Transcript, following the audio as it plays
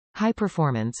High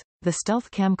performance. The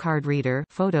Stealth Cam Card Reader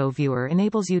photo viewer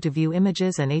enables you to view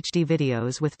images and HD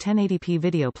videos with 1080p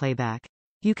video playback.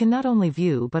 You can not only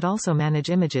view but also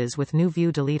manage images with new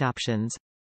view delete options.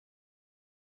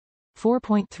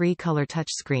 4.3 color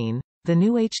touchscreen. The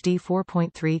new HD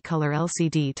 4.3 color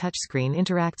LCD touchscreen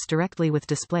interacts directly with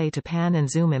display to pan and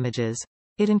zoom images.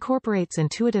 It incorporates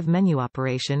intuitive menu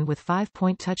operation with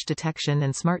 5-point touch detection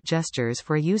and smart gestures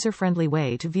for a user-friendly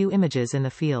way to view images in the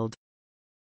field.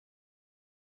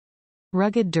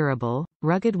 Rugged durable.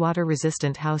 Rugged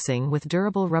water-resistant housing with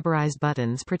durable rubberized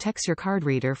buttons protects your card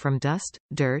reader from dust,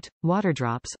 dirt, water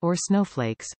drops, or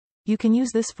snowflakes. You can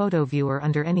use this photo viewer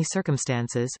under any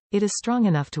circumstances. It is strong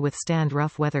enough to withstand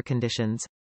rough weather conditions.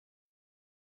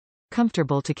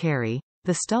 Comfortable to carry.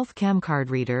 The Stealth Cam Card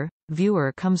Reader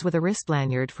viewer comes with a wrist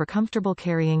lanyard for comfortable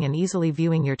carrying and easily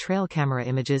viewing your trail camera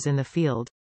images in the field.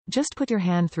 Just put your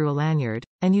hand through a lanyard,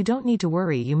 and you don't need to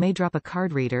worry you may drop a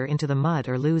card reader into the mud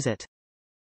or lose it.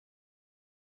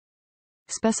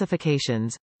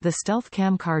 Specifications. The Stealth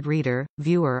Cam Card Reader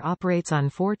viewer operates on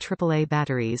 4 AAA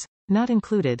batteries, not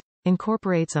included,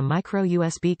 incorporates a micro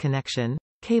USB connection,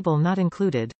 cable not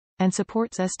included, and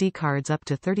supports SD cards up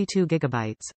to 32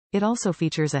 GB. It also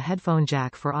features a headphone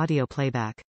jack for audio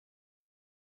playback.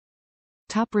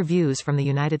 Top reviews from the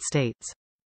United States.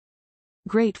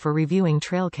 Great for reviewing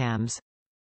trail cams.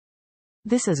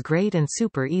 This is great and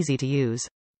super easy to use.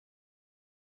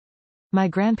 My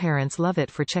grandparents love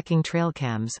it for checking trail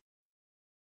cams.